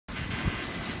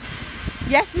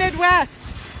Yes,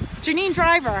 Midwest. Janine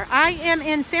driver. I am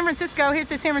in San Francisco. Here's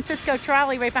the San Francisco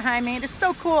trolley right behind me. It is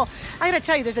so cool. I gotta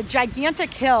tell you, there's a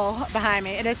gigantic hill behind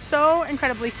me. It is so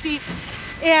incredibly steep.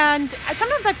 And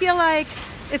sometimes I feel like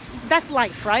that's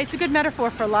life, right? It's a good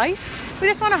metaphor for life. We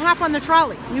just want to hop on the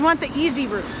trolley. We want the easy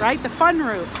route, right? The fun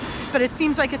route. But it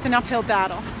seems like it's an uphill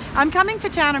battle. I'm coming to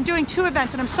town. I'm doing 2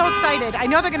 events and I'm so excited. I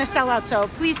know they're going to sell out, so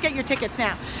please get your tickets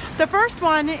now. The first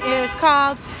one is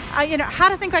called How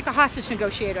to Think Like a Hostage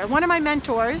Negotiator. One of my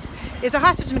mentors is a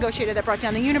hostage negotiator that brought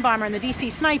down the Unabomber and the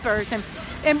DC snipers, and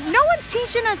no one's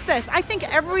teaching us this. I think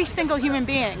every single human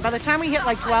being, by the time we hit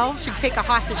like 12, should take a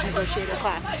hostage negotiator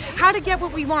class. How to get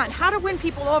what we want, how to win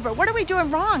people over, what are we doing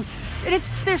wrong? And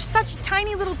there's such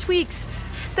tiny little tweaks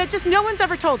that just no one's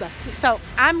ever told us. So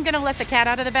I'm gonna let the cat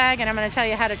out of the bag and I'm gonna tell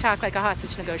you how to talk like a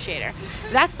hostage negotiator.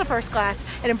 That's the first class.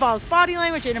 It involves body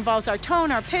language, it involves our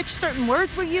tone, our pitch, certain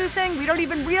words we're using. We don't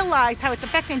even realize how it's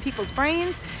affecting people's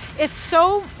brains. It's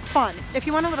so fun. If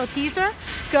you want a little teaser,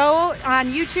 go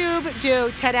on YouTube, do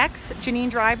TEDx, Janine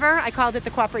Driver. I called it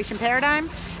the Cooperation Paradigm.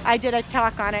 I did a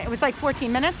talk on it. It was like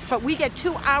 14 minutes, but we get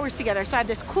 2 hours together. So I have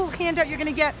this cool handout you're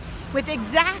gonna get with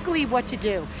exactly what to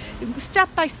do. Step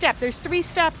by step, there's 3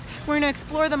 steps. We're gonna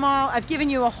explore them all. I've given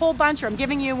you a whole bunch, or I'm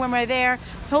giving you when we're there,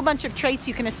 a whole bunch of traits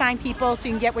you can assign people so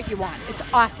you can get what you want. It's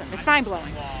awesome, it's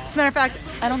mind-blowing. As a matter of fact,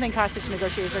 I don't think hostage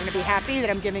negotiators are gonna be happy that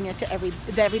I'm giving it to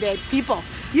the everyday people.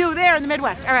 You there in the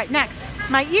Midwest. All right, next.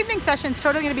 My evening session's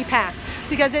totally gonna be packed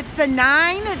because it's the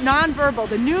 9 nonverbal,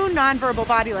 the new nonverbal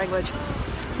body language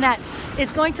that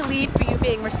is going to lead for you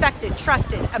being respected,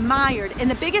 trusted, admired, and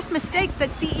the biggest mistakes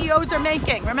that CEOs are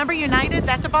making. Remember United,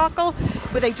 that debacle,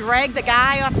 where they dragged the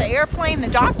guy off the airplane, the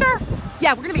doctor?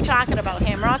 Yeah, we're gonna be talking about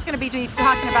him. We're also gonna be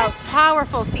talking about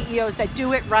powerful CEOs that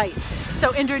do it right.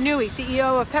 So Indra Nooyi,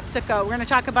 CEO of PepsiCo. We're gonna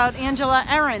talk about Angela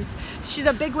Ahrendts. She's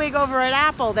a bigwig over at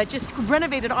Apple that just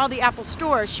renovated all the Apple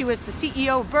stores. She was the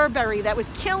CEO of Burberry that was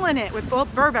killing it with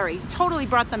Burberry, totally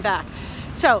brought them back.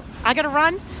 So I gotta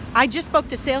run. I just spoke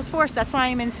to Salesforce, that's why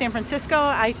I'm in San Francisco.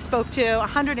 I spoke to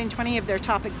 120 of their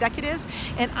top executives,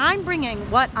 and I'm bringing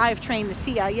what I've trained the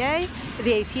CIA,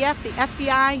 the ATF, the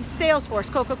FBI, Salesforce,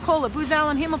 Coca-Cola, Booz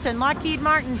Allen Hamilton, Lockheed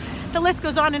Martin, the list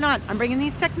goes on and on. I'm bringing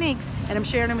these techniques and I'm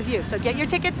sharing them with you. So get your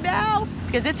tickets now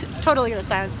because it's totally gonna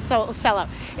sell out.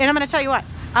 And I'm gonna tell you what,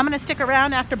 I'm gonna stick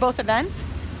around after both events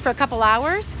for a couple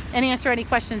hours and answer any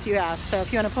questions you have. So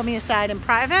if you wanna pull me aside in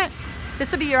private,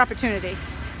 this will be your opportunity.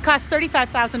 It costs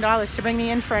 $35,000 to bring me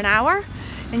in for an hour,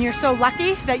 and you're so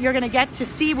lucky that you're gonna get to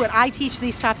see what I teach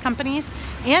these top companies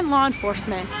and law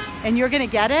enforcement, and you're gonna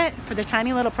get it for the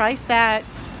tiny little price that,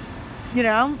 you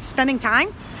know, spending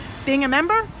time, being a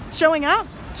member, showing up,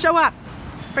 show up,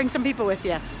 bring some people with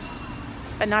you,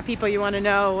 but not people you wanna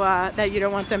know that you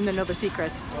don't want them to know the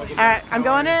secrets. All right, I'm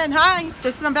going in, hi,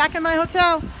 I'm back in my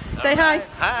hotel. Say hi.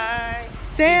 Hi.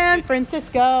 San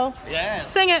Francisco.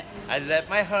 Yes. Sing it. I left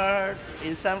my heart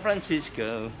in San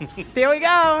Francisco. There we go.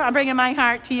 I'm bringing my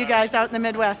heart to you guys out in the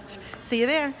Midwest. See you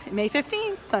there, May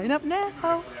 15th. Sign up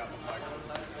now.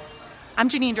 I'm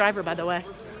Janine Driver, by the way.